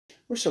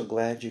We're so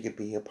glad you could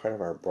be a part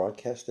of our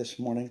broadcast this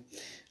morning.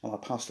 I'm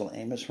Apostle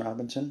Amos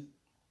Robinson.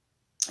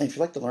 And if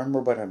you'd like to learn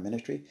more about our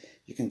ministry,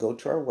 you can go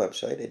to our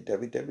website at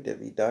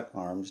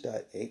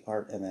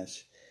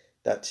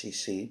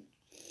www.arms.arms.cc.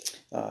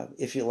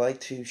 If you'd like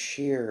to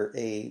share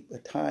a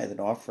tithe, an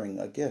offering,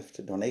 a gift,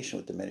 a donation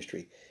with the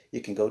ministry, you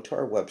can go to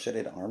our website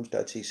at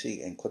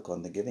arms.cc and click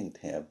on the Giving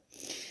tab.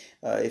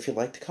 If you'd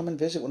like to come and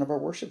visit one of our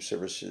worship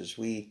services,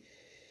 we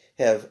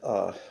have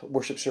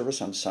worship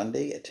service on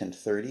Sunday at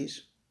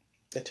 10:30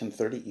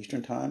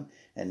 Eastern Time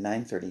and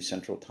 9:30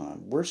 Central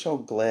Time. We're so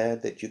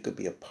glad that you could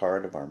be a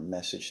part of our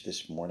message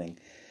this morning.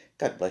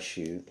 God bless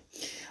you.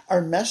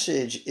 Our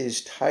message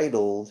is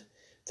titled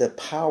 "The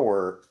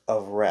Power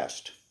of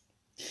Rest."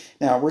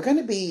 Now we're going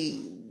to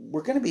be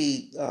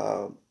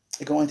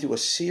going through a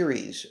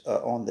series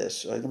on this.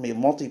 It's going to be a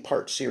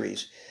multi-part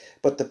series,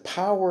 but the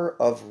power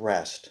of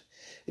rest.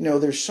 You know,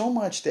 there's so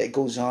much that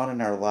goes on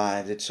in our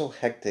lives. It's so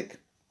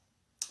hectic,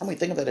 and we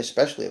think of that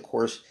especially, of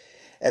course,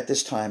 at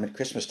this time, at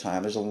Christmas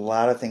time. There's a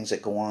lot of things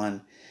that go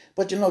on.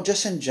 But, you know,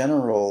 just in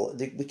general,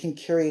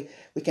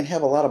 we can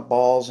have a lot of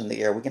balls in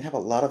the air. We can have a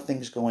lot of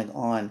things going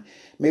on.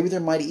 Maybe there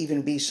might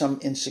even be some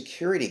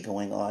insecurity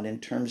going on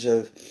in terms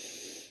of,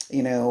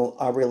 you know,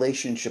 our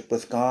relationship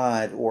with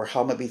God, or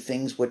how maybe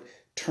things would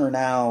turn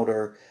out,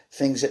 or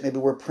things that maybe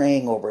we're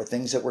praying over,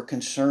 things that we're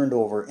concerned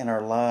over in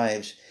our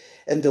lives.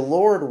 And the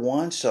Lord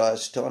wants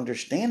us to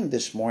understand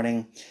this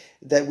morning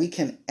that we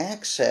can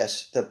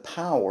access the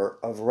power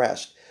of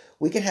rest.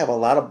 We can have a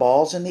lot of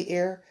balls in the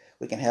air.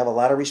 We can have a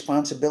lot of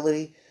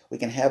responsibility. We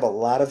can have a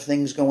lot of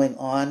things going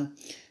on.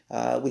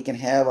 We can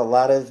have a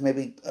lot of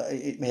maybe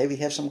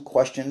have some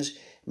questions.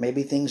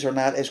 Maybe things are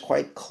not as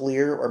quite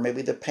clear, or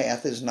maybe the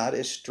path is not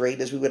as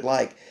straight as we would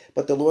like.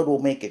 But the Lord will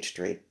make it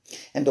straight.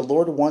 And the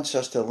Lord wants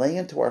us to lay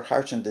into our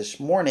hearts in this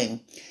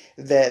morning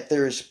that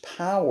there's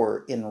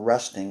power in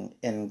resting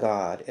in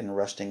God and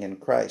resting in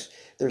Christ.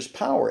 There's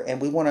power,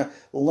 and we want to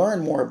learn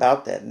more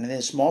about that. And in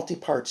this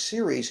multi-part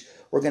series,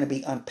 we're going to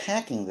be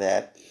unpacking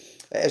that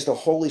as the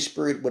Holy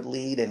Spirit would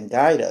lead and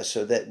guide us,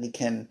 so that we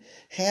can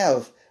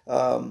have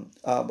of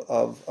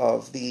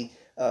the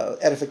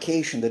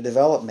edification, the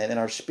development in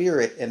our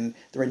spirit, and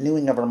the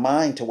renewing of our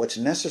mind to what's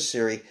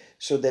necessary,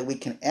 so that we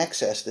can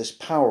access this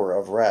power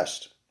of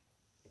rest.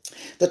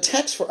 The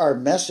text for our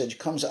message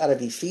comes out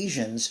of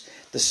Ephesians,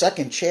 the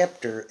 2nd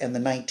chapter and the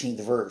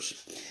 19th verse.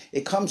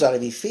 It comes out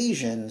of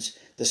Ephesians,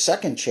 the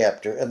 2nd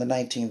chapter and the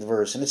 19th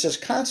verse. And it says,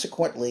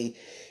 "Consequently,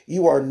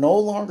 you are no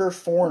longer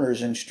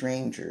foreigners and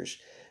strangers,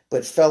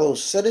 but fellow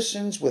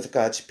citizens with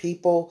God's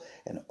people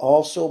and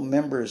also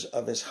members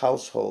of his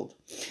household."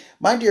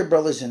 My dear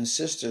brothers and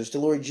sisters, the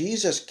Lord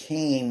Jesus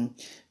came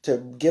to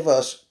give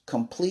us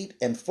complete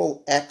and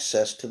full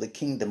access to the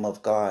kingdom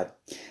of God.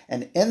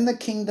 And in the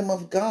kingdom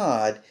of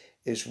God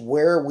is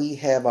where we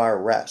have our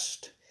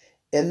rest.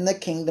 In the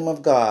kingdom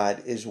of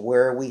God is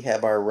where we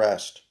have our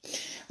rest.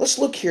 Let's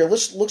look here.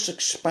 Let's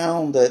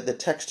expound the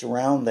text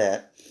around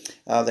that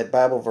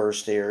Bible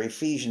verse there,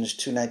 Ephesians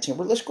 2:19.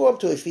 Let's go up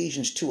to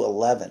Ephesians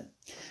 2:11.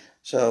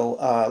 So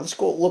let's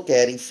go look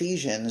at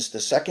Ephesians,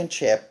 the 2nd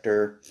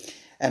chapter,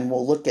 and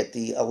we'll look at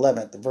the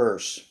 11th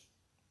verse.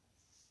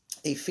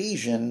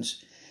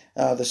 Ephesians,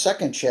 the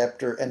 2nd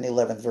chapter and the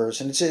 11th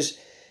verse. And it says,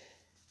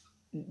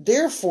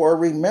 "Therefore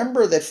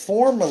remember that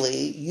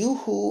formerly you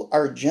who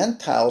are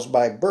Gentiles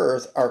by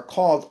birth are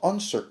called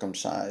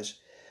uncircumcised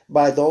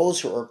by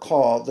those who are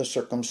called the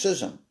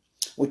circumcision,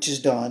 which is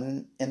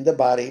done in the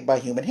body by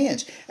human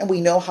hands." And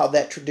we know how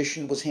that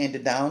tradition was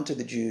handed down to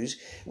the Jews.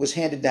 It was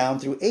handed down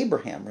through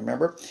Abraham.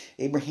 Remember,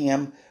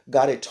 Abraham,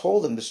 God had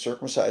told him to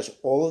circumcise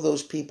all of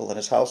those people in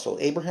his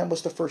household. Abraham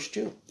was the first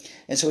Jew.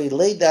 And so he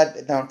laid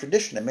that down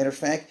tradition. As a matter of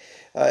fact,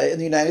 in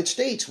the United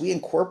States, we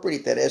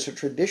incorporate that as a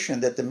tradition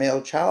that the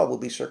male child will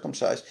be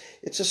circumcised.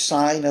 It's a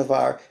sign of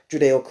our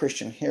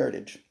Judeo-Christian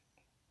heritage.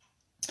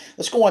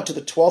 Let's go on to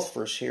the 12th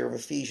verse here of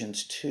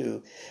Ephesians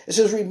 2. It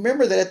says,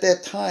 "Remember that at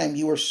that time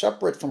you were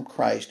separate from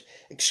Christ,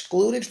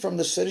 excluded from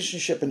the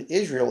citizenship in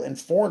Israel, and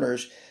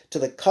foreigners to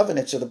the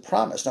covenants of the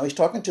promise." Now he's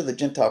talking to the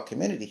Gentile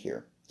community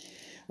here.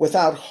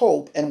 "Without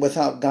hope and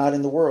without God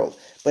in the world.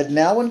 But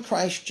now in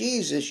Christ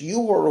Jesus, you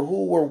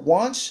who were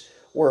once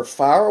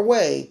far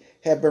away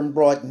have been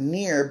brought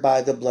near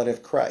by the blood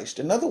of Christ."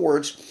 In other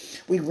words,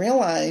 we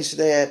realize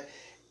that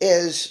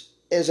as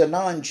a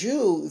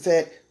non-Jew,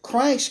 that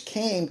Christ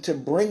came to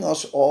bring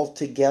us all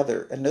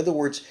together. In other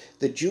words,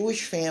 the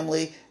Jewish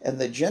family and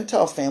the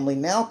Gentile family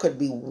now could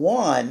be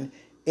one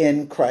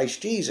in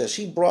Christ Jesus.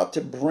 He brought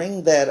to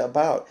bring that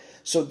about,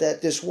 so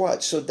that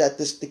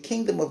the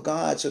kingdom of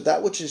God, so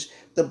that which is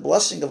the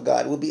blessing of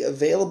God, will be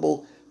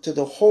available to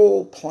the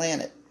whole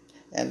planet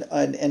and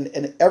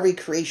every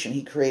creation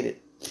he created.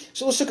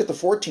 So let's look at the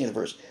 14th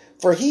verse.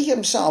 "For he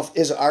himself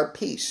is our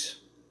peace."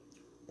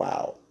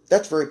 Wow,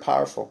 that's very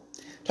powerful.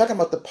 Talking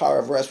about the power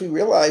of rest, we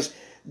realize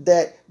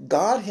that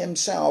God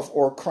himself,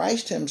 or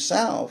Christ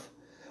himself,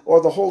 or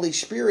the Holy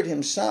Spirit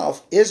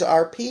himself is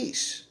our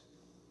peace.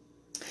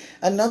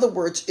 In other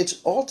words,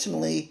 it's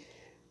ultimately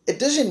it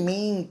doesn't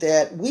mean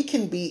that we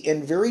can be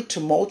in very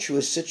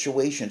tumultuous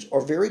situations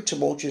or very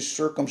tumultuous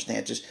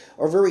circumstances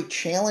or very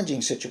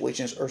challenging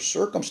situations or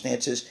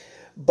circumstances,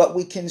 but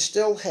we can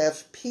still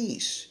have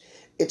peace.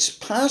 It's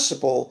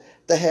possible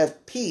to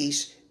have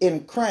peace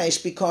in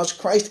Christ because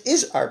Christ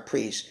is our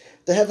peace.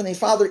 The Heavenly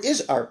Father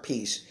is our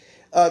peace.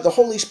 The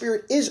Holy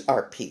Spirit is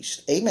our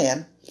peace.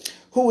 Amen.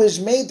 Who has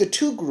made the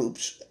two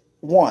groups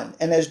one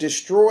and has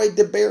destroyed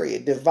the barrier,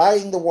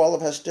 dividing the wall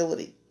of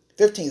hostility.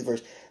 15th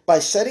verse. By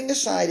setting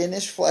aside in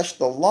his flesh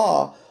the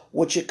law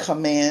which it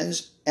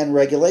commands and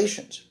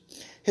regulations.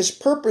 His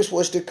purpose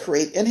was to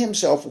create in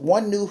himself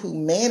one new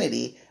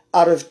humanity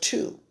out of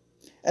two.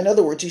 In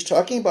other words, he's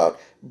talking about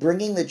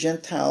bringing the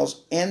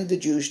Gentiles and the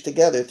Jews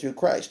together through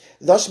Christ,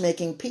 thus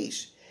making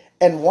peace,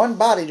 and one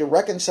body to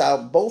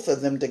reconcile both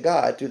of them to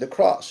God through the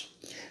cross,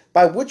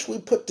 by which we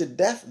put to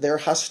death their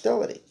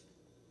hostility.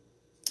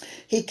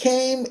 He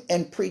came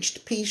and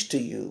preached peace to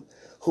you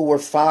who were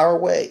far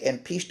away,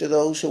 and peace to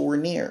those who were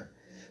near.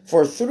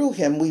 For through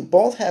him we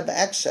both have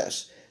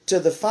access to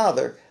the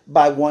Father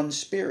by one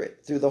Spirit,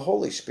 through the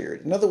Holy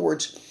Spirit. In other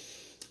words,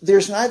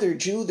 there's neither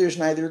Jew, there's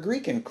neither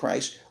Greek in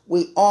Christ.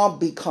 We all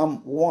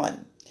become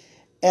one.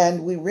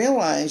 And we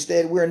realize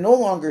that we're no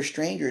longer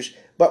strangers,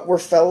 but we're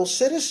fellow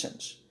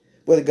citizens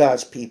with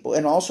God's people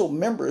and also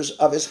members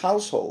of his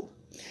household.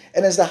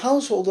 And as the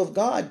household of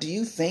God, do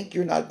you think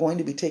you're not going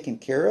to be taken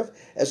care of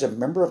as a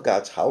member of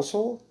God's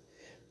household?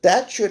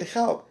 That should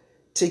help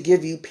to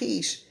give you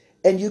peace,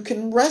 and you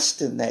can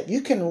rest in that.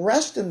 You can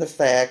rest in the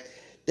fact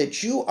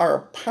that you are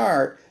a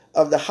part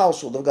of the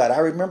household of God. I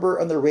remember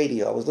on the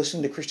radio, I was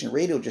listening to Christian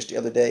radio just the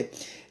other day,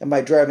 and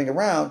by driving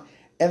around,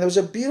 and there was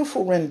a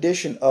beautiful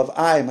rendition of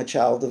I Am a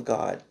Child of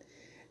God.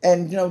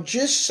 And,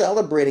 just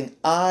celebrating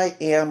I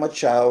am a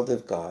child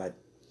of God.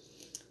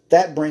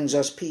 That brings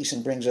us peace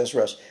and brings us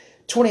rest.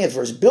 20th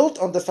verse, built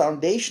on the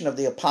foundation of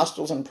the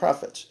apostles and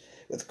prophets,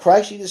 with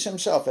Christ Jesus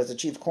himself as the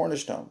chief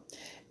cornerstone.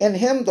 In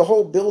him the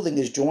whole building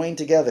is joined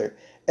together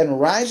and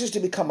rises to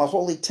become a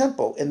holy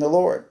temple in the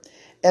Lord.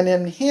 And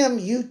in him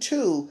you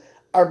too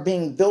are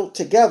being built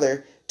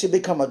together to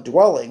become a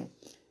dwelling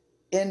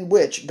in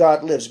which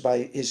God lives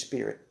by his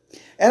Spirit.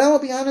 And I will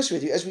be honest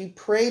with you, as we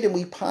prayed and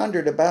we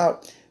pondered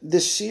about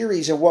this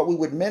series and what we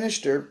would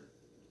minister,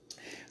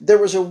 there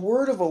was a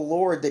word of the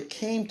Lord that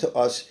came to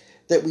us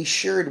that we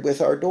shared with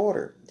our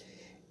daughter.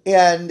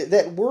 And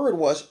that word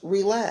was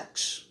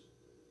relax.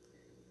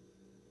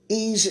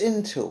 Ease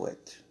into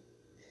it.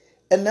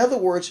 In other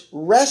words,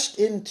 rest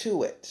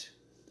into it.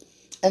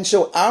 And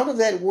so out of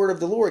that word of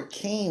the Lord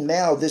came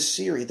now this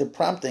series, the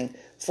prompting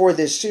for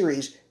this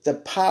series, The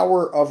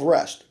Power of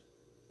Rest,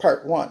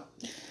 part 1.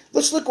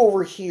 Let's look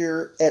over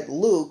here at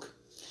Luke,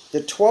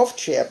 the 12th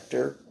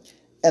chapter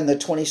and the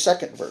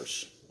 22nd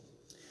verse.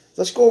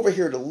 Let's go over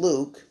here to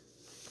Luke,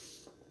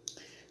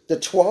 the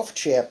 12th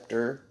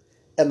chapter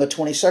and the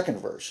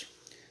 22nd verse.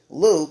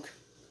 Luke,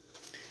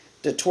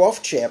 the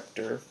 12th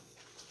chapter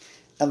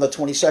and the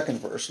 22nd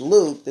verse.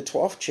 Luke, the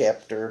 12th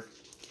chapter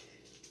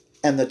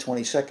and the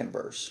 22nd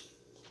verse.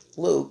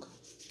 Luke,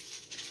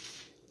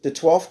 the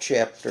 12th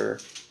chapter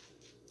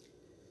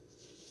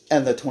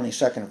and the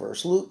 22nd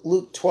verse.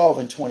 Luke 12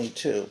 and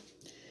 22.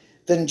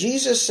 Then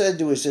Jesus said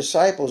to his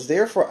disciples,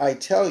 therefore I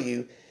tell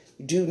you,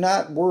 do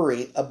not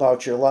worry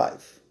about your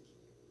life.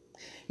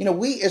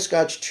 We as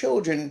God's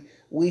children,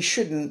 we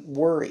shouldn't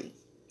worry.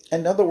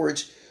 In other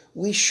words,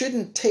 we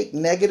shouldn't take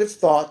negative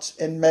thoughts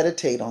and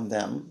meditate on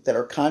them that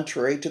are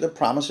contrary to the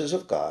promises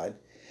of God.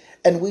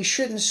 And we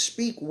shouldn't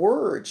speak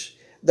words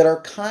that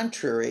are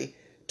contrary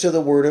to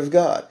the Word of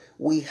God.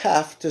 We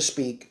have to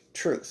speak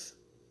truth.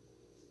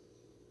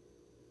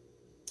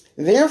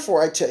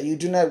 Therefore, I tell you,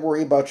 do not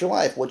worry about your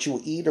life, what you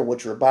will eat or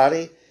what your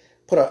body,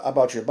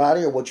 about your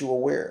body or what you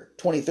will wear.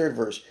 23rd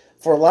verse.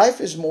 For life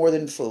is more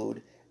than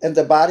food, and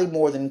the body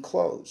more than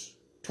clothes.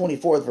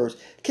 24th verse.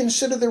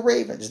 Consider the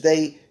ravens.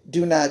 They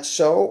do not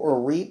sow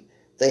or reap.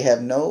 They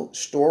have no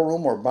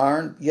storeroom or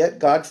barn, yet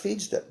God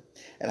feeds them.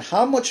 And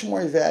how much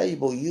more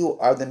valuable you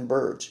are than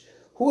birds.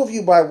 Who of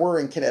you by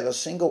worrying can add a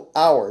single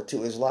hour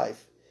to his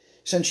life?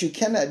 Since you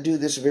cannot do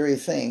this very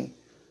thing,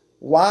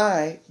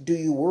 why do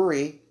you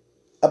worry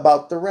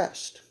about the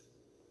rest?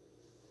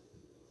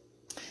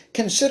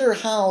 Consider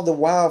how the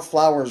wild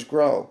flowers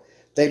grow.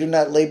 They do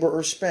not labor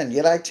or spin.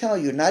 Yet I tell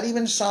you, not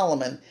even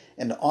Solomon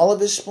in all of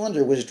his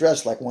splendor was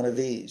dressed like one of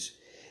these.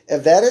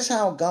 If that is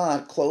how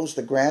God clothes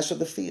the grass of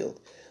the field,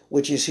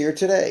 which is here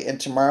today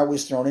and tomorrow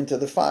is thrown into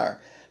the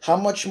fire, how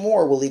much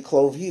more will he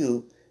clothe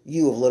you,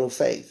 you of little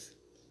faith?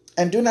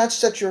 And do not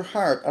set your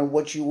heart on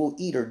what you will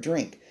eat or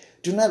drink.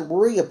 Do not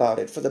worry about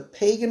it, for the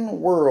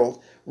pagan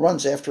world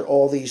runs after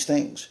all these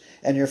things.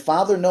 And your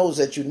Father knows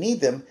that you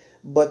need them,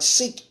 but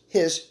seek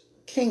his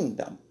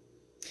kingdom.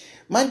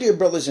 My dear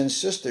brothers and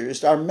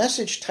sisters, our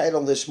message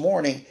title this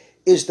morning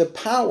is The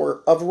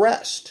Power of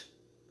Rest.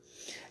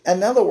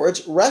 In other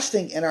words,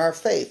 resting in our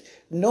faith,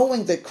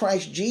 knowing that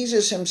Christ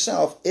Jesus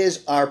himself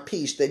is our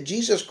peace, that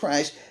Jesus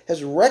Christ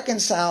has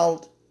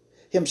reconciled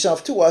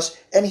himself to us,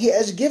 and he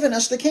has given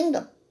us the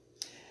kingdom.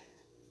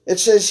 It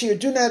says here,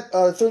 do not,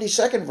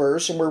 32nd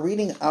verse, and we're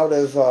reading out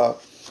of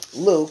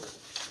Luke,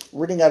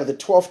 reading out of the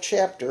 12th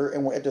chapter,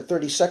 and we're at the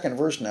 32nd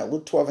verse now,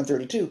 Luke 12 and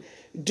 32.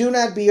 Do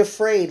not be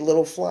afraid,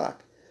 little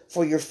flock,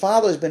 for your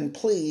Father has been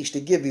pleased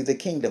to give you the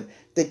kingdom.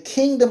 The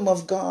kingdom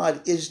of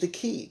God is the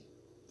key.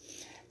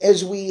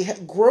 As we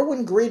grow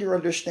in greater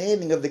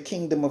understanding of the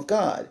kingdom of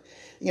God,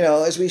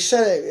 as we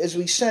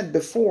said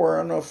before, I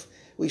don't know if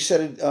we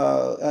said it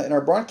in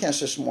our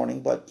broadcast this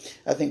morning, but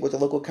I think with the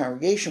local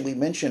congregation we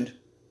mentioned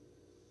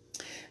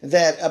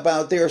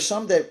that there are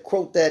some that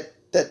quote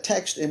that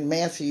text in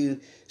Matthew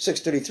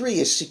 6:33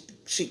 is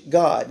seek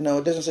God. No,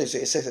 it doesn't say.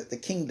 It says that the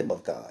kingdom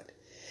of God.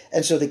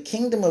 And so the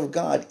kingdom of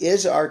God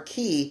is our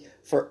key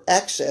for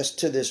access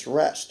to this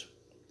rest.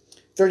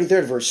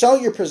 33rd verse, sell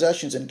your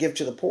possessions and give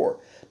to the poor.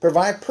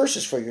 Provide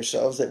purses for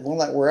yourselves that will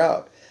not wear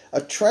out,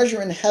 a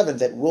treasure in heaven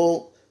that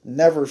will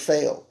never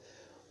fail,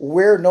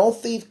 where no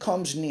thief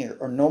comes near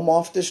or no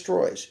moth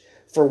destroys.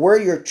 For where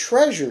your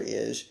treasure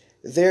is,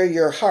 there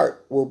your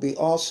heart will be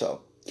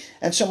also.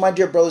 And so, my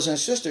dear brothers and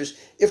sisters,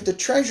 if the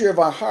treasure of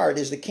our heart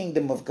is the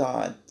kingdom of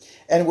God,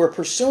 and we're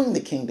pursuing the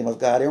kingdom of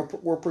God, and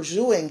we're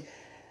pursuing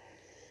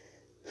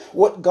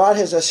what God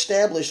has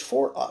established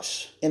for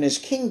us in his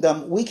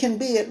kingdom, we can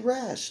be at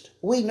rest.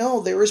 We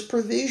know there is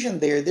provision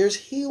there. There's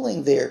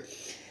healing there.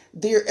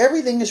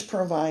 Everything is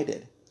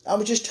provided. I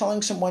was just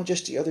telling someone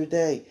just the other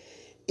day,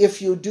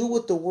 if you do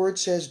what the word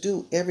says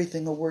do,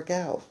 everything will work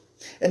out.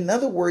 In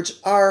other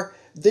words,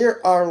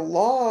 there are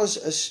laws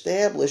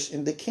established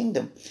in the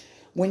kingdom.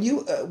 When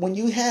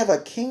you have a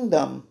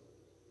kingdom,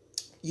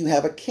 you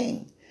have a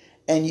king,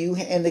 and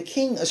the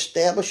king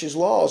establishes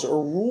laws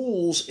or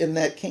rules in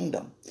that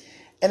kingdom.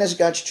 And as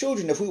God's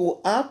children, if we will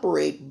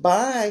operate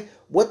by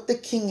what the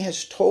king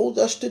has told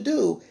us to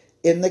do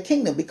in the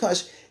kingdom,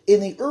 because in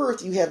the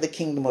earth you have the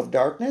kingdom of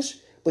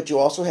darkness, but you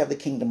also have the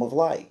kingdom of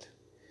light.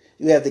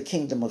 You have the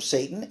kingdom of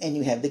Satan, and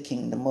you have the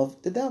kingdom of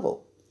the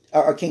devil,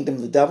 or kingdom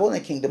of the devil and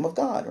the kingdom of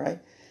God, right?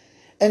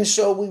 And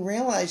so we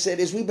realize that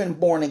as we've been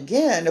born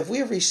again, if we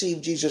have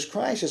received Jesus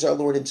Christ as our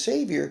Lord and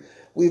Savior,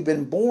 we've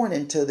been born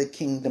into the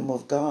kingdom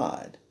of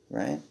God,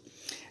 right?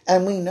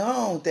 And we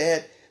know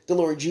that the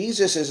Lord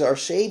Jesus is our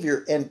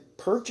Savior and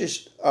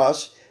purchased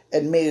us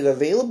and made it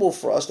available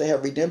for us to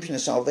have redemption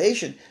and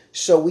salvation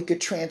so we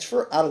could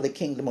transfer out of the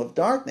kingdom of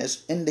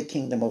darkness into the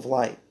kingdom of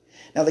light.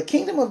 Now, the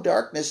kingdom of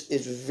darkness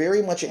is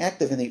very much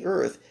active in the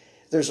earth.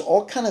 There's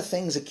all kind of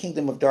things the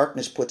kingdom of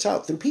darkness puts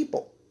out through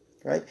people,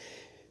 right?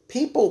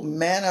 People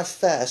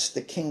manifest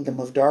the kingdom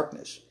of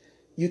darkness.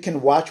 You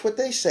can watch what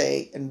they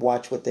say and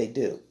watch what they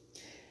do.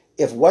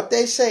 If what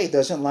they say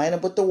doesn't line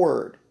up with the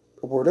word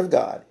of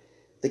God,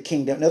 the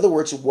kingdom, in other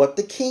words, what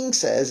the king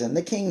says in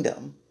the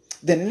kingdom,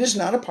 then it is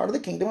not a part of the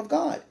kingdom of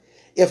God.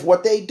 If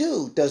what they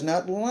do does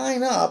not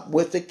line up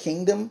with the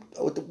kingdom,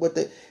 what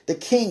the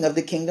king of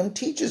the kingdom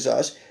teaches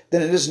us,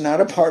 then it is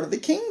not a part of the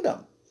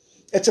kingdom.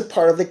 It's a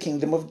part of the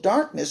kingdom of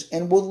darkness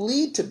and will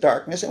lead to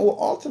darkness and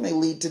will ultimately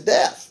lead to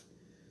death.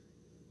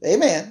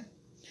 Amen.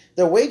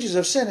 The wages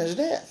of sin is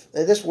death.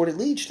 That's what it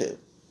leads to.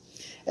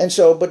 And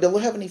so, but the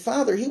Heavenly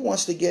Father, he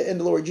wants to get, and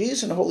the Lord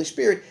Jesus and the Holy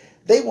Spirit,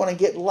 they want to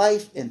get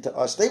life into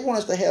us. They want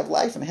us to have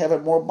life and have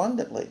it more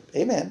abundantly.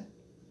 Amen.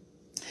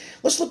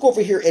 Let's look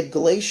over here at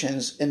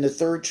Galatians in the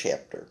 3rd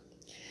chapter.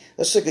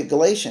 Let's look at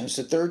Galatians,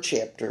 the 3rd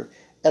chapter,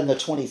 and the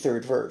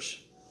 23rd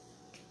verse.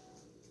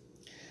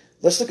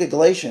 Let's look at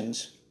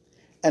Galatians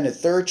and the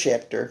 3rd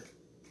chapter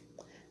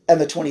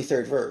and the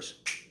 23rd verse.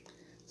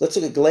 Let's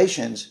look at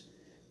Galatians,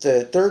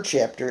 the 3rd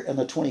chapter, and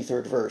the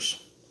 23rd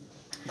verse.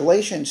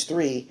 Galatians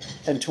 3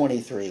 and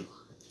 23.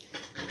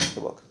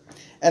 The book.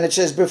 And it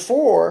says,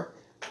 before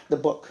the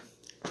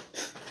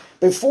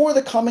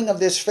coming of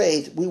this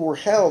faith, we were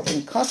held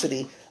in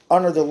custody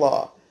under the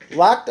law,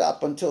 locked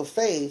up until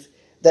faith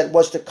that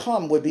was to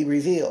come would be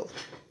revealed.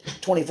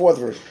 24th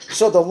verse.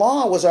 So the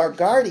law was our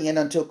guardian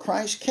until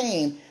Christ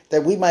came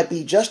that we might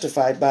be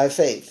justified by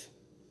faith.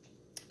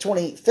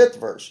 25th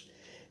verse.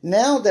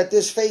 Now that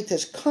this faith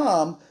has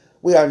come,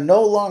 we are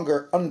no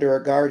longer under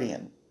a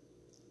guardian.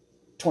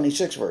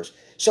 26th verse.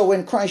 So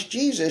in Christ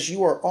Jesus,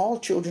 you are all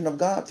children of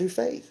God through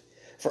faith.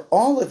 For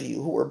all of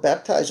you who were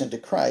baptized into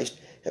Christ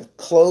have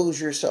clothed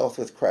yourself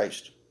with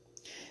Christ.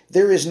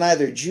 There is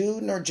neither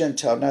Jew nor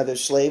Gentile, neither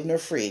slave nor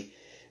free,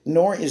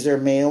 nor is there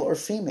male or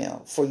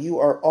female, for you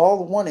are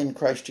all one in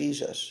Christ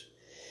Jesus.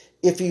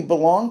 If you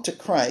belong to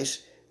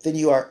Christ, then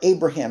you are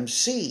Abraham's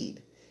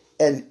seed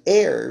and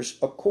heirs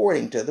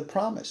according to the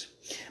promise.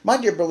 My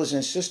dear brothers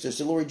and sisters,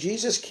 the Lord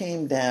Jesus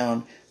came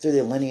down through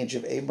the lineage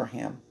of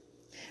Abraham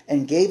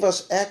and gave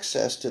us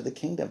access to the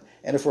kingdom.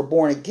 And if we're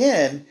born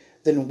again,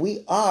 then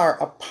we are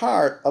a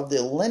part of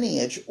the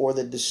lineage or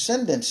the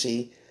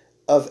descendancy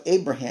of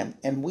Abraham,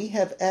 and we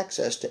have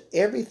access to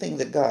everything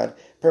that God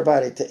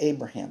provided to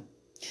Abraham.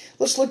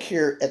 Let's look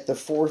here at the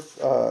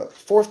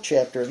fourth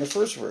chapter and the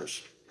first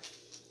verse.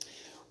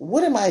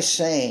 What am I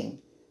saying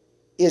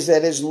is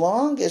that as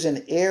long as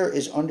an heir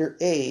is under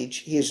age,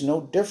 he is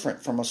no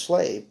different from a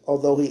slave,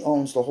 although he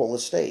owns the whole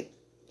estate.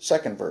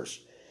 Second verse.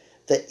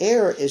 The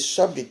heir is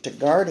subject to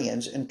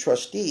guardians and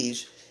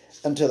trustees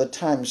until the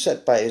time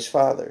set by his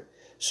Father.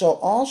 So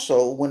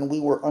also, when we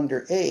were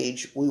under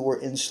age, we were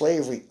in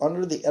slavery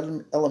under the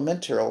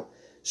elemental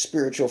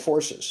spiritual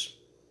forces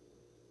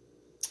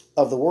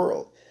of the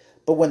world.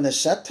 But when the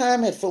set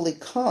time had fully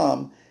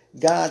come,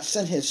 God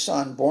sent his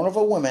Son, born of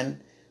a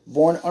woman,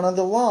 born under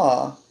the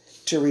law,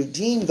 to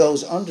redeem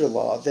those under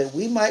law, that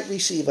we might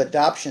receive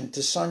adoption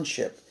to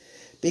sonship.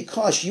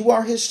 Because you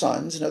are his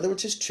sons, in other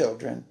words, his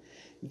children,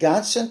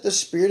 God sent the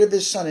Spirit of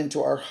his Son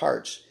into our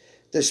hearts,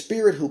 the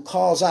Spirit who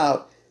calls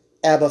out,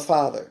 Abba,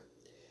 Father.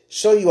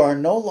 So you are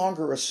no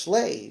longer a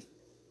slave,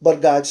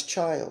 but God's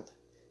child.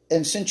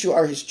 And since you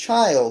are his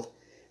child,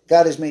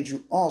 God has made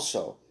you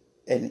also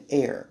an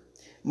heir.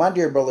 My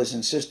dear brothers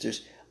and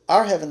sisters,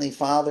 our Heavenly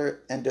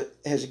Father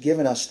has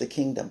given us the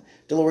kingdom.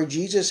 The Lord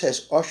Jesus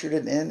has ushered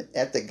it in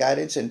at the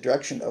guidance and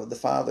direction of the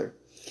Father.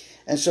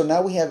 And so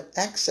now we have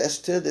access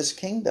to this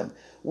kingdom.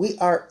 We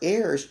are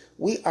heirs.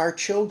 We are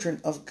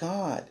children of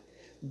God.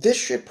 This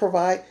should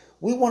provide,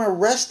 we want to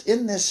rest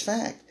in this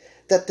fact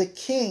that the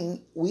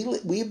King,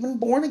 we've been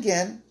born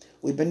again.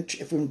 If we've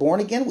been born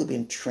again, we've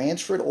been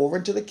transferred over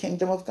into the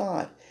kingdom of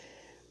God.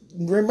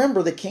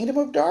 Remember, the kingdom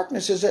of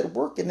darkness is at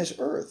work in this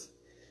earth.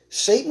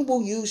 Satan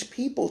will use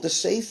people to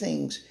say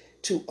things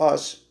to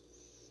us.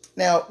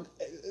 Now,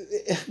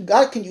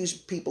 God can use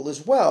people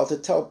as well to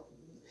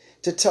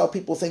tell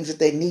people things that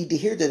they need to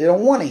hear that they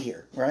don't want to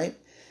hear, right?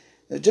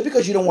 Just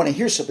because you don't want to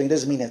hear something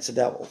doesn't mean that's the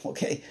devil,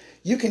 okay?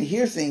 You can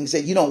hear things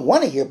that you don't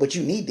want to hear, but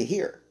you need to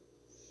hear.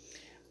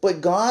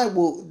 But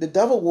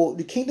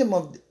the kingdom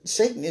of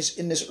Satan is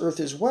in this earth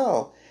as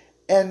well.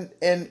 And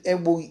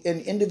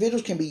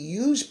individuals can be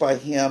used by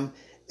him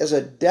as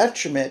a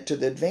detriment to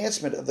the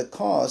advancement of the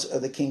cause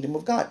of the kingdom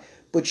of God.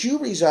 But you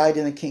reside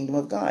in the kingdom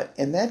of God,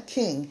 and that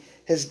king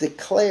has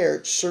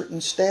declared certain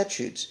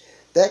statutes.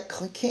 That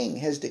king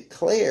has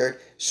declared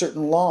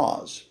certain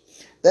laws.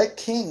 That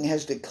king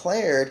has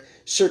declared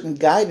certain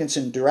guidance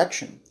and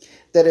direction.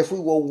 That if we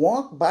will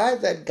walk by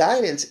that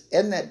guidance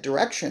and that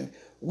direction,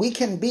 we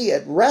can be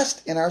at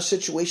rest in our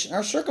situation,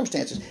 our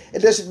circumstances. It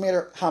doesn't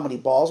matter how many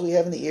balls we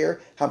have in the air,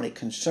 how many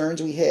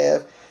concerns we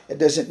have. It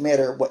doesn't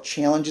matter what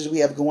challenges we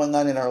have going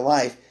on in our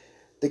life.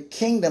 The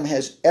kingdom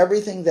has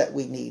everything that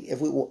we need.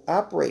 If we will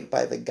operate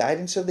by the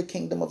guidance of the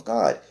kingdom of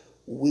God,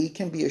 we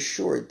can be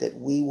assured that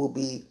we will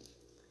be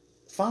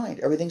fine.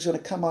 Everything's going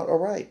to come out all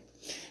right.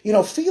 You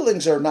know,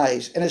 feelings are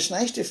nice, and it's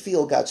nice to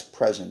feel God's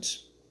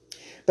presence.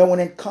 But when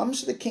it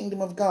comes to the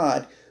kingdom of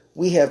God,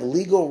 we have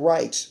legal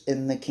rights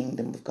in the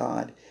kingdom of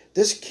God.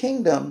 This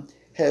kingdom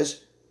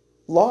has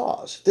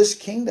laws. This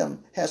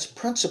kingdom has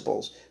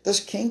principles. This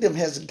kingdom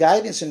has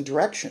guidance and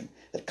direction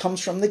that comes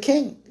from the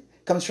King,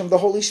 comes from the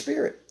Holy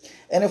Spirit.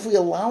 And if we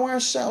allow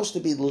ourselves to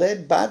be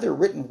led by the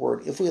written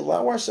word, if we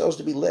allow ourselves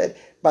to be led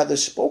by the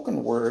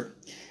spoken word,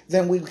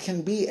 then we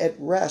can be at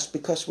rest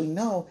because we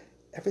know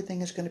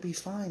everything is going to be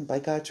fine by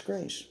God's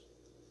grace.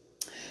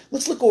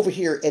 Let's look over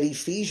here at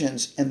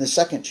Ephesians in the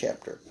 2nd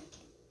chapter.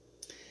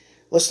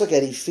 Let's look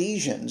at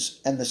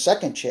Ephesians and the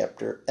 2nd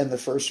chapter and the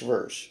 1st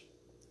verse.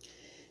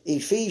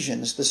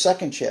 Ephesians, the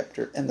 2nd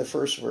chapter and the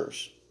 1st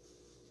verse.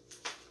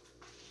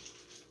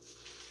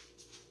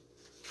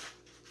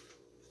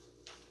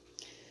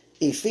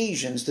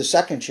 Ephesians, the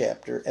 2nd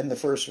chapter and the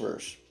 1st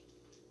verse.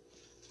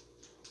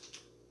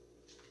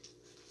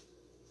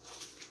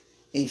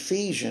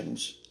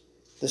 Ephesians,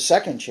 the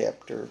 2nd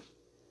chapter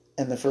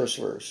and the 1st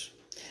verse.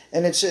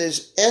 And it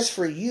says, As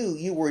for you,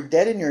 you were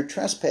dead in your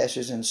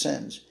trespasses and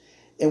sins,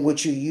 in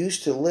which you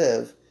used to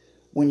live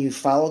when you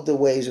followed the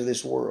ways of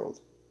this world,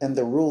 and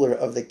the ruler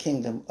of the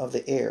kingdom of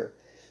the air,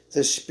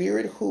 the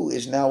spirit who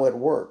is now at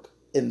work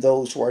in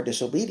those who are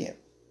disobedient.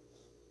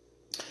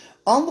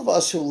 All of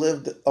us who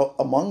lived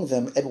among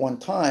them at one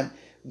time,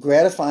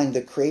 gratifying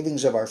the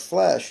cravings of our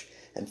flesh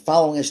and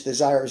following its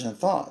desires and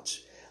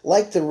thoughts,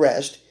 like the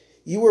rest,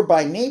 you were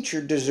by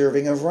nature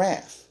deserving of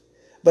wrath.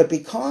 But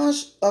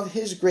because of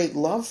his great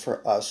love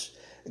for us,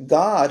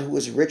 God, who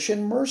is rich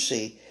in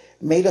mercy,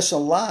 made us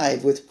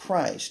alive with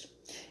Christ,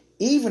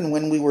 even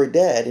when we were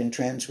dead in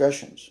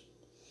transgressions.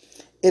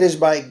 It is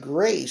by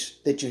grace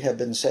that you have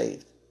been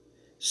saved.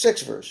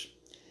 6th verse.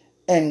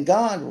 And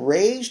God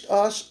raised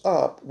us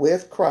up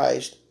with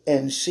Christ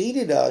and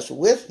seated us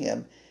with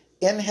him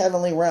in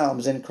heavenly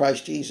realms in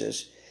Christ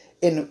Jesus,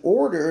 in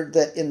order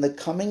that in the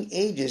coming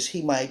ages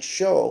he might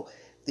show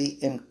the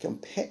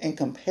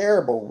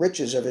incomparable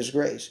riches of his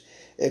grace,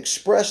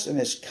 expressed in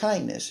his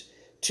kindness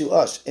to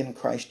us in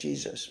Christ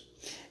Jesus.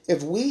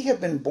 If we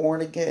have been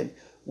born again,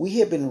 we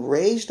have been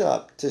raised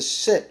up to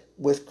sit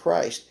with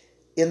Christ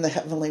in the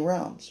heavenly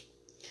realms.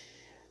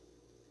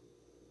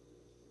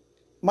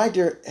 My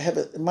dear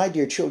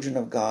children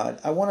of God,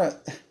 I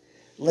want to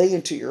lay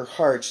into your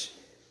hearts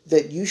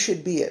that you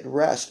should be at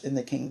rest in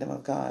the kingdom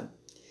of God.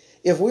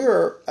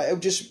 I'm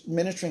just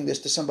ministering this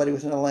to somebody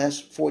within the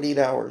last 48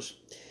 hours,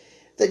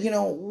 that,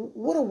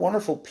 what a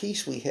wonderful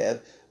peace we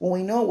have when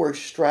we know we're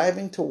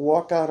striving to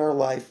walk out our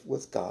life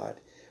with God.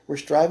 We're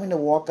striving to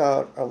walk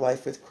out our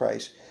life with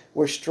Christ.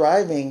 We're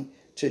striving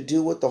to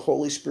do what the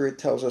Holy Spirit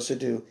tells us to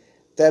do.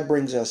 That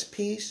brings us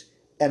peace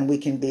and we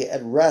can be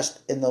at rest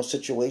in those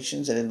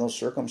situations and in those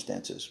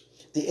circumstances.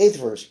 The 8th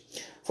verse,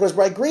 for as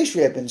by grace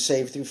you have been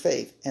saved through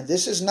faith, and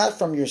this is not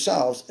from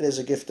yourselves, it is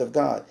a gift of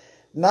God,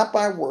 not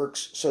by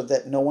works, so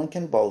that no one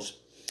can boast.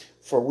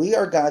 For we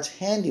are God's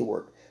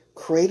handiwork,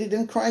 created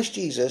in Christ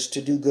Jesus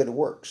to do good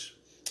works.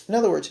 In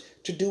other words,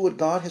 to do what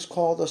God has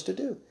called us to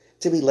do,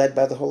 to be led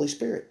by the Holy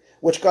Spirit,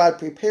 which God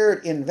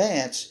prepared in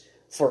advance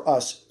for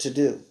us to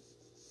do.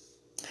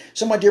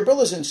 So my dear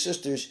brothers and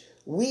sisters,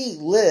 we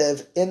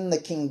live in the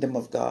kingdom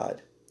of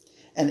God.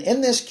 And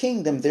in this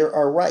kingdom, there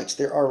are rights,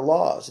 there are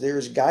laws, there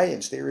is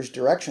guidance, there is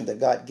direction that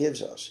God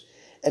gives us.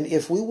 And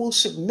if we will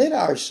submit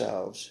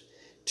ourselves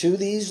to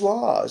these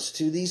laws,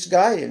 to these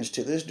guidance,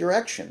 to this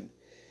direction,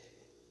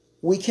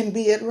 we can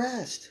be at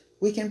rest.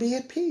 We can be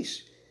at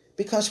peace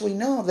because we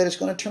know that it's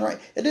going to turn right.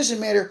 It doesn't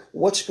matter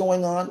what's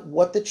going on,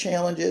 what the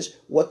challenge is,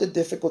 what the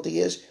difficulty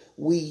is.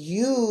 We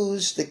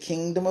use the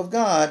kingdom of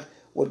God,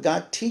 what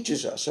God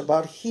teaches us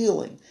about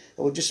healing.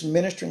 I was just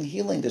ministering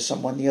healing to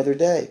someone the other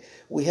day.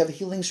 We have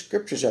healing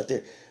scriptures out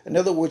there. In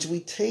other words,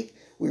 we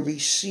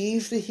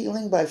receive the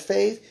healing by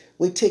faith.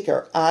 We take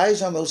our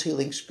eyes on those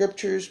healing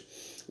scriptures.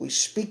 We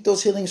speak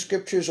those healing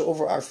scriptures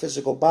over our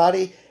physical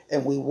body,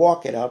 and we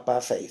walk it out by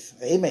faith.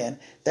 Amen.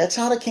 That's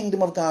how the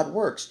kingdom of God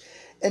works.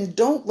 And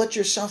don't let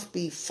yourself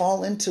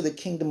fall into the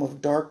kingdom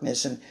of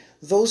darkness and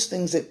those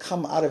things that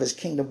come out of his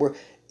kingdom where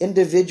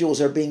individuals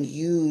are being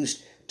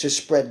used to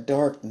spread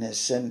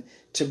darkness and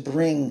to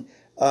bring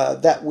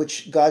that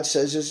which God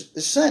says is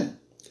sin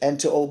and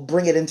to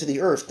bring it into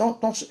the earth.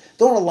 Don't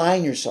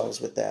align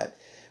yourselves with that.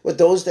 With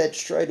those that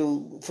try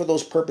to, for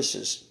those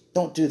purposes.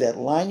 Don't do that.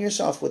 Align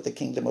yourself with the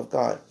kingdom of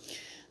God,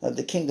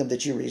 the kingdom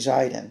that you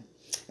reside in.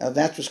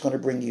 That's what's going to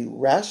bring you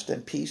rest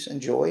and peace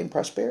and joy and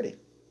prosperity.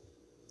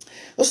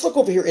 Let's look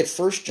over here at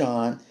 1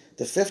 John,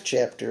 the 5th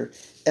chapter,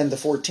 and the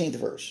 14th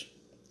verse.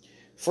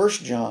 1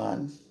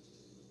 John,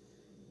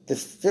 the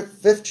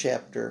 5th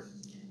chapter,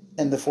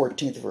 and the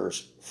 14th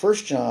verse. 1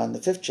 John, the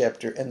 5th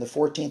chapter, and the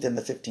 14th and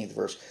the 15th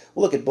verse.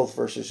 We'll look at both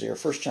verses here.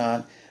 1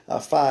 John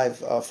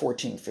 5,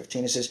 14,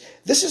 15. It says,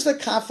 this is the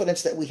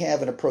confidence that we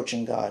have in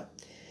approaching God,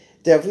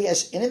 that if we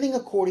ask anything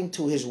according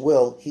to his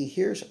will, he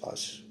hears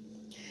us.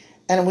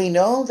 And we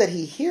know that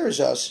he hears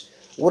us.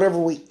 Whatever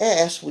we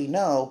ask, we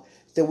know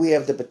that we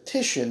have the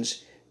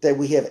petitions that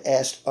we have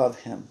asked of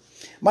him.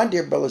 My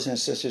dear brothers and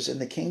sisters, in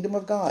the kingdom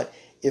of God,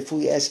 if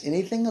we ask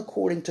anything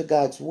according to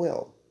God's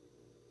will,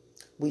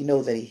 we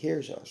know that he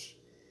hears us.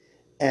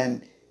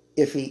 And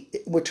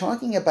we're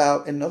talking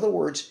about, in other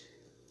words,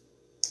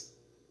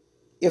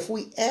 if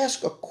we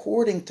ask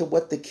according to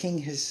what the king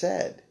has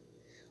said,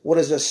 what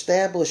is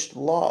established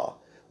law,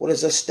 what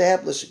is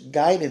established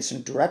guidance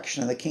and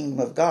direction in the kingdom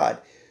of God,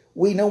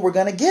 we know we're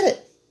going to get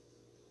it.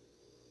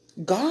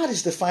 God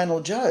is the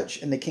final judge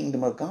in the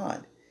kingdom of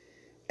God.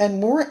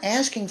 And we're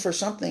asking for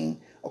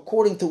something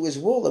according to his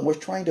will, and we're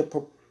trying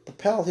to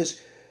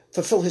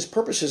fulfill his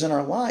purposes in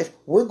our life,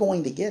 we're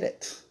going to get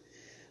it.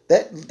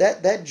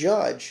 That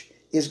judge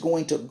is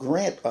going to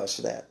grant us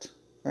that,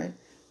 right?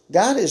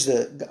 God is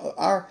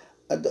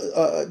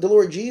the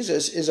Lord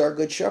Jesus is our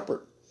good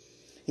shepherd.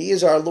 He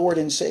is our Lord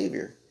and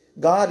Savior.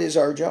 God is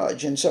our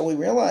judge. And so we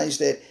realize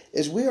that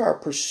as we are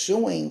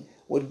pursuing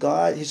what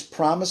God, his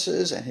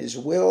promises and his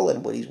will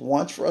and what he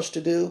wants for us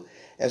to do,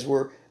 as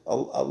we're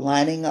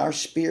aligning our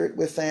spirit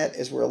with that,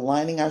 as we're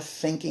aligning our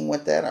thinking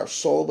with that, our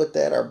soul with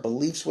that, our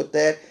beliefs with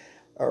that,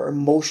 are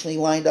emotionally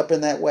lined up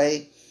in that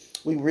way,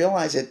 we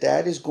realize that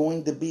that is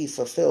going to be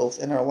fulfilled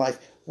in our life.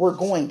 We're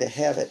going to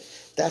have it.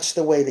 That's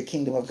the way the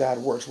kingdom of God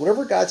works.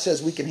 Whatever God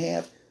says we can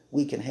have,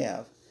 we can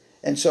have.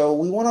 And so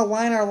we want to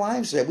align our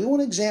lives there. We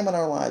want to examine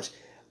our lives.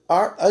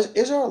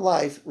 Is our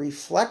life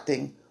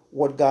reflecting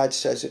what God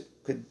says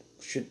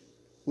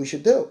we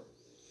should do?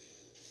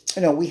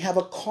 You know, we have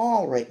a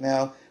call right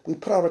now. We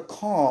put out a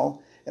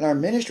call in our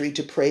ministry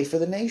to pray for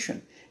the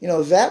nation. You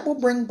know, that will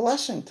bring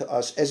blessing to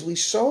us as we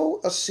sow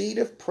a seed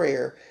of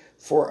prayer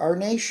for our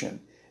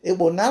nation. It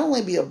will not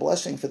only be a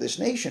blessing for this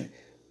nation,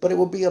 but it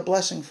will be a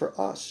blessing for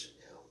us.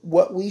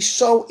 What we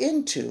sow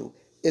into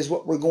is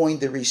what we're going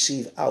to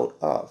receive out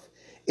of.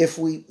 If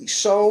we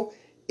sow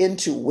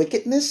into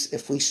wickedness,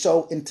 if we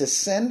sow into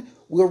sin,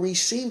 we'll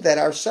receive that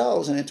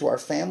ourselves and into our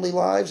family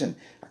lives and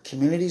our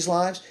communities'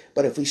 lives.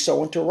 But if we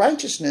sow into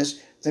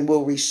righteousness, then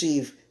we'll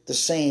receive the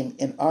same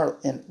in our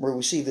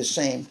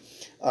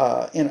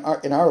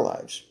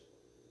lives.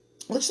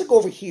 Let's look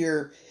over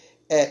here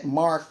at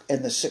Mark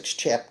in the 6th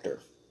chapter.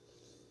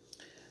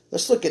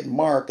 Let's look at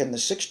Mark in the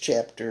 6th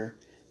chapter,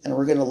 and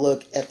we're going to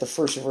look at the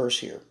first verse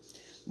here.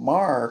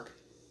 Mark,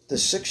 the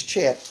 6th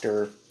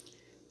chapter,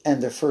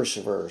 and the first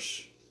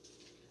verse.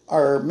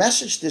 Our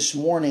message this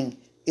morning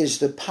is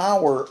the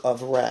power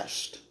of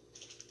rest.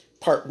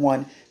 Part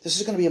 1. This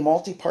is going to be a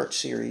multi-part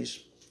series.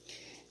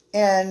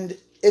 And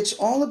it's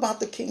all about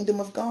the kingdom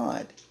of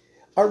God.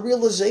 Our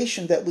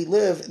realization that we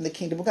live in the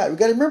kingdom of God. We've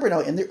got to remember now,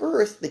 in the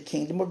earth, the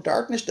kingdom of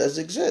darkness does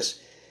exist.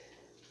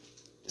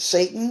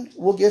 Satan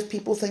will give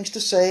people things to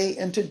say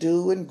and to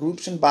do and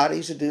groups and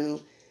bodies to do.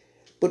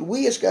 But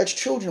we as God's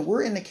children,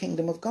 we're in the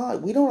kingdom of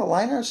God. We don't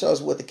align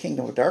ourselves with what the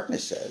kingdom of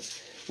darkness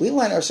says. We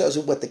align ourselves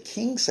with what the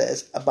king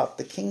says about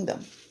the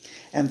kingdom.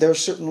 And there are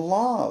certain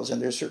laws,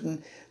 and there's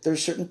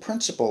certain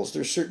principles,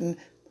 there's certain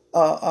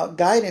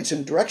guidance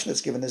and direction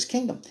that's given this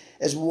kingdom.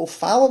 As we will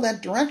follow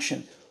that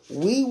direction,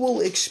 we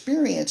will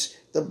experience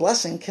the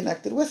blessing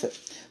connected with it.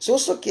 So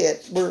let's look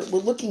at, we're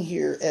looking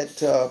here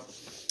at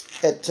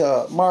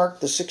Mark,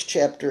 the 6th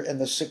chapter and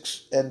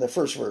the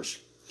first verse.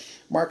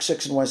 Mark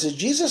 6:1 says,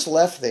 Jesus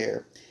left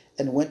there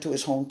and went to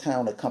his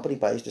hometown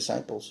accompanied by his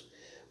disciples.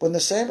 When the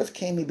Sabbath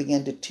came, he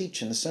began to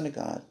teach in the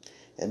synagogue,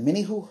 and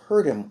many who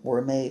heard him were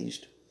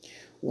amazed.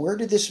 Where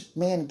did this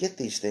man get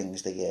these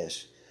things, they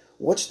asked.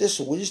 What's this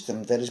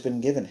wisdom that has been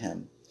given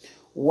him?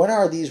 What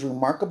are these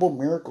remarkable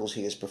miracles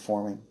he is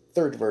performing?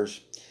 Third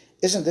verse.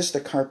 Isn't this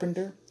the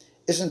carpenter?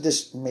 Isn't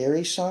this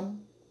Mary's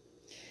son?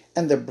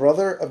 And the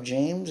brother of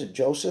James and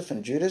Joseph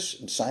and Judas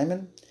and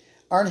Simon?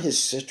 Aren't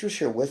his sisters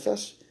here with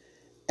us?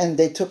 And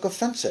they took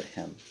offense at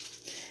him.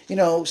 You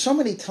know, so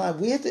many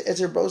times we have to,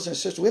 as our brothers and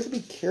sisters, we have to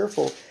be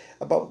careful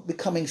about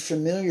becoming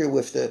familiar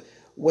with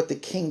what the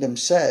kingdom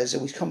says,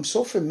 and we become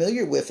so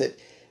familiar with it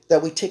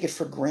that we take it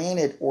for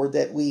granted, or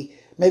that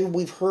maybe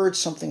we've heard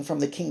something from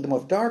the kingdom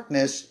of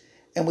darkness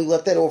and we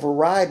let that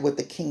override what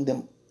the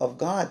kingdom of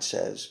God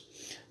says.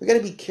 We got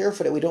to be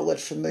careful that we don't let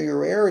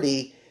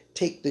familiarity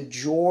take the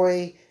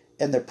joy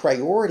and the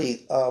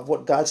priority of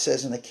what God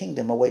says in the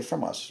kingdom away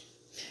from us.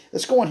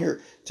 Let's go on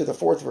here to the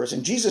 4th verse.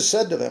 And Jesus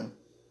said to them,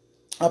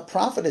 a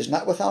prophet is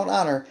not without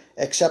honor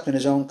except in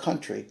his own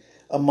country,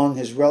 among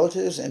his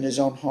relatives and his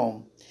own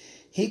home.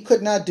 He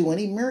could not do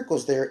any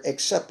miracles there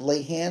except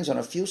lay hands on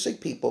a few sick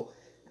people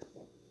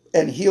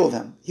and heal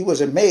them. He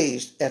was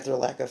amazed at their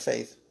lack of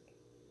faith.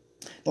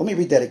 Let me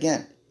read that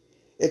again.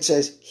 It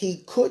says he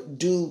could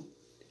do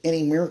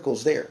any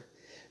miracles there.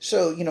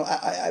 So, you know,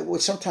 I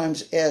would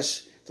sometimes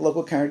ask the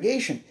local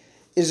congregation,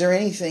 is there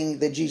anything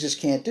that Jesus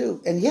can't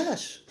do? And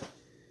yes,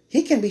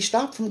 he can be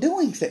stopped from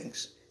doing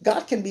things.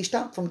 God can be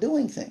stopped from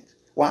doing things.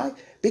 Why?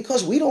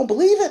 Because we don't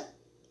believe it.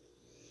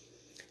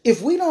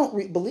 If we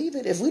don't believe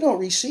it, if we don't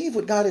receive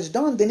what God has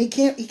done, then he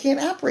can't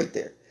operate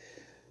there.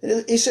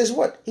 He says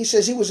what? He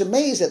says he was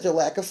amazed at their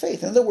lack of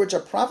faith. In other words, a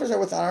prophet is not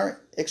with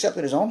honor except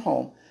in his own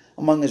home,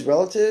 among his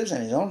relatives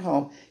and his own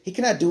home. He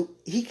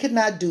could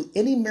not do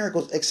any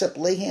miracles except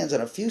lay hands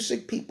on a few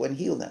sick people and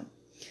heal them.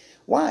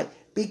 Why?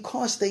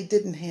 Because they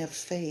didn't have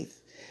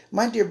faith.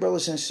 My dear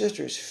brothers and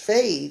sisters,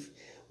 faith,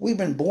 we've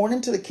been born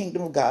into the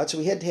kingdom of God, so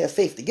we had to have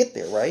faith to get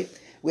there, right?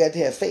 We had to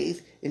have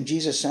faith in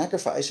Jesus'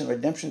 sacrifice and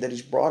redemption that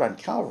he's brought on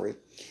Calvary.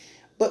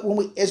 But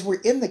as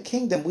we're in the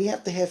kingdom, we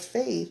have to have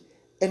faith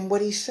in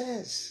what he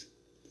says.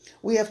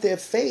 We have to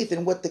have faith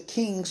in what the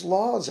king's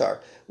laws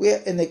are. We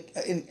have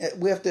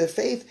to have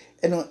faith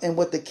in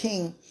what the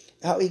king,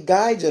 how he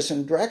guides us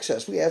and directs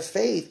us. We have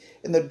faith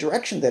in the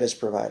direction that is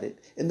provided,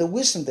 in the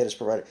wisdom that is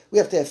provided. We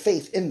have to have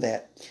faith in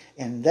that.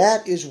 And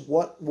that is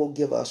what will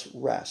give us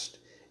rest.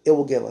 It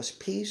will give us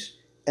peace,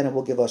 and it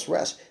will give us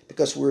rest,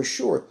 because we're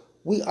sure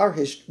we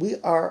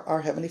are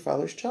our Heavenly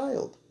Father's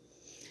child,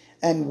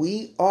 and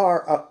we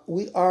are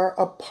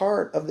a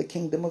part of the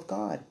kingdom of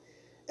God.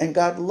 And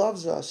God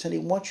loves us, and he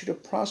wants you to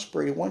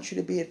prosper. He wants you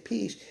to be at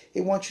peace.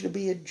 He wants you to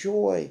be at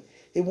joy.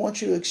 He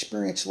wants you to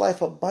experience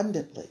life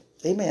abundantly.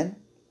 Amen.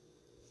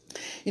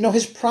 You know,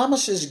 his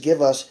promises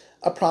give us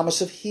a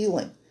promise of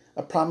healing,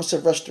 a promise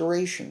of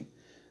restoration.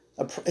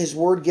 His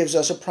word gives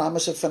us a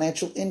promise of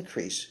financial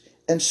increase,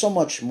 and so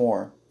much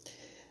more.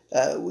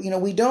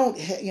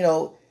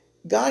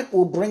 God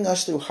will bring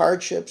us through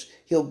hardships.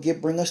 He'll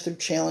bring us through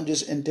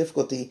challenges and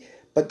difficulty,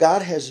 but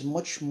God has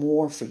much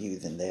more for you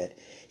than that.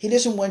 He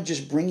doesn't want to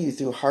just bring you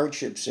through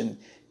hardships and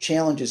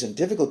challenges and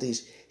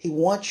difficulties. He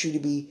wants you to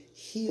be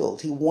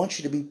healed. He wants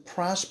you to be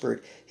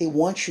prospered. He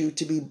wants you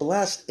to be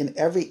blessed in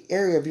every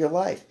area of your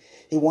life.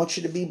 He wants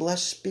you to be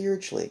blessed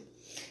spiritually.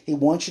 He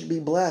wants you to be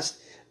blessed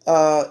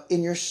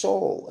in your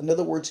soul. In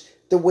other words,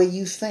 the way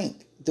you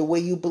think, the way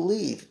you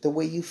believe, the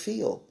way you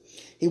feel.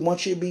 He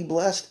wants you to be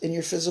blessed in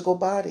your physical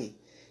body.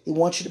 He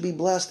wants you to be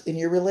blessed in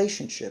your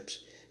relationships.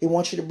 He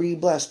wants you to be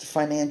blessed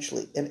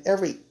financially in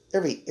every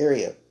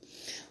area.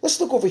 Let's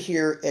look over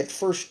here at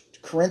 1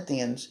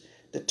 Corinthians,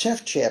 the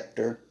 10th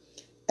chapter,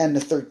 and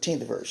the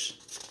 13th verse.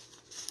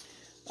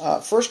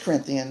 1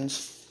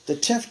 Corinthians, the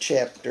 10th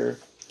chapter,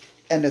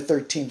 and the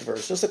 13th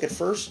verse. Let's look at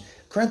 1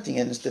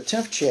 Corinthians, the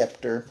 10th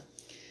chapter,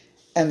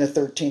 and the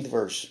 13th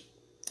verse.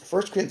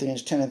 1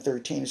 Corinthians 10 and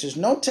 13. It says,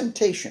 no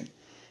temptation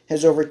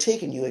has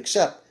overtaken you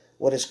except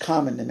what is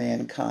common to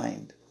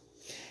mankind.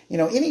 You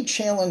know, any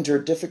challenge or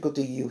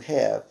difficulty you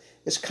have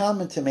is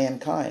common to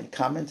mankind,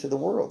 common to the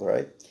world,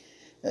 right?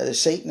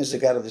 Satan is the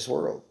god of this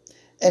world.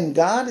 And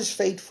God is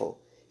faithful.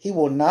 He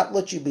will not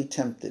let you be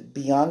tempted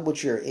beyond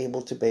what you are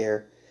able to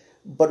bear.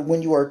 But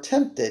when you are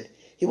tempted,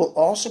 he will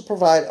also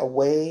provide a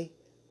way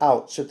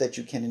out so that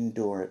you can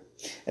endure it.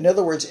 In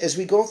other words, as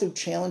we go through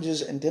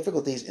challenges and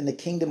difficulties in the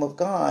kingdom of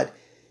God,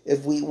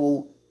 if we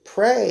will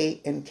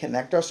pray and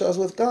connect ourselves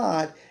with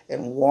God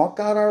and walk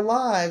out our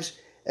lives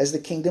as the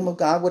kingdom of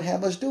God would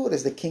have us do it,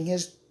 as the King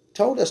has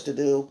told us to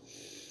do,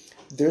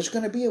 there's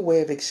going to be a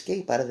way of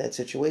escape out of that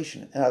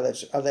situation, out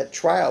of that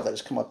trial that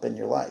has come up in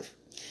your life.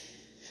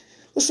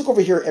 Let's look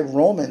over here at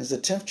Romans, the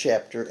 10th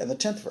chapter and the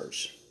 10th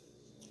verse.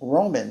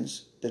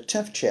 Romans, the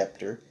 10th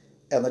chapter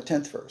and the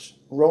 10th verse.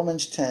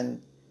 Romans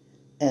 10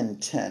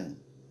 and 10.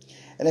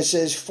 And it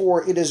says,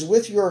 "For it is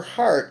with your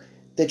heart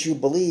that you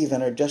believe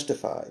and are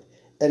justified,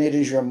 and it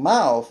is your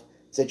mouth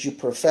that you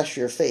profess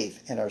your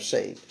faith and are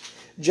saved."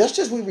 Just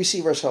as we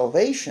receive our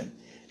salvation,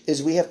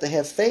 is we have to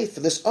have faith for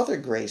this other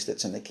grace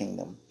that's in the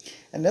kingdom.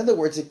 In other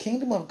words, the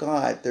kingdom of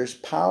God, there's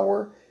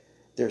power,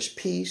 there's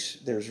peace,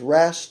 there's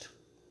rest,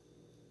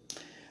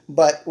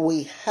 but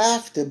we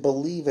have to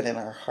believe it in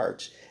our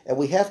hearts, and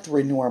we have to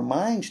renew our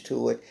minds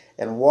to it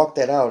and walk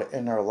that out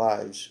in our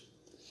lives.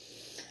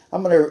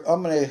 I'm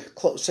gonna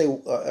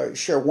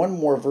share one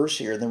more verse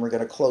here, and then we're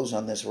going to close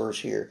on this verse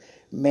here.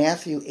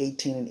 Matthew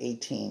 18 and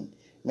 18.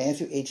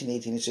 Matthew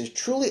 18:18. It says,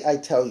 "Truly I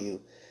tell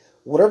you,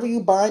 whatever you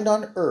bind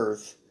on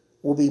earth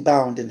will be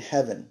bound in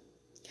heaven,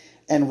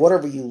 and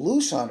whatever you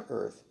loose on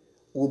earth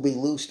will be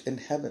loosed in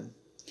heaven."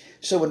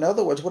 So in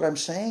other words, what I'm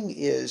saying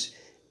is,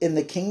 in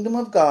the kingdom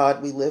of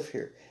God, we live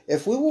here.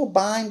 If we will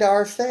bind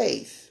our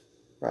faith,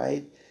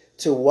 right,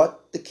 to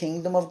what the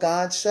kingdom of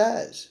God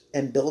says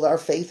and build our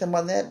faith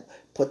upon that,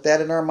 put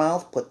that in our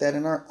mouth, put that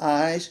in our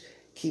eyes,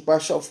 keep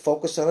ourselves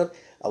focused on it,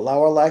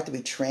 allow our life to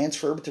be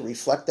transferred to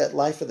reflect that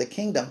life of the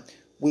kingdom,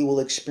 we will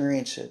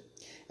experience it.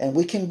 And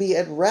we can be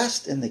at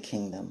rest in the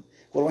kingdom.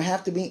 We don't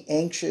have to be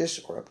anxious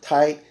or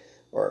uptight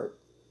or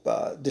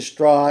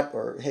distraught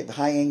or have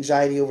high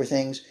anxiety over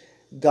things.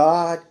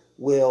 God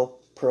will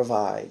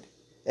provide,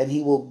 and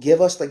He will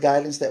give us the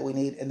guidance that we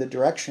need in the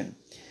direction.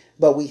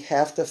 But we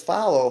have to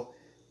follow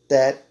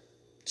that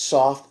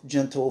soft,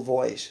 gentle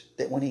voice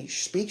that when He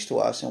speaks to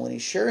us and when He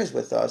shares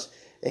with us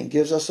and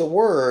gives us a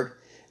word,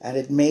 and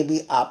it may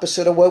be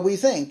opposite of what we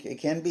think, it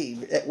can be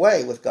that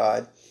way with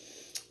God,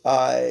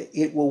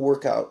 it will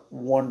work out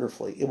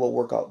wonderfully. It will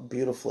work out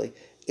beautifully.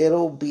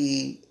 You'll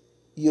be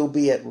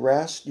at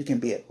rest. You can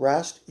be at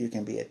rest. You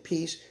can be at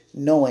peace,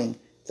 knowing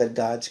that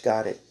God's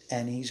got it,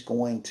 and He's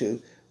going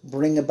to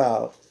bring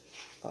about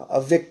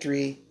a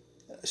victory,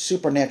 a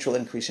supernatural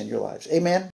increase in your lives. Amen.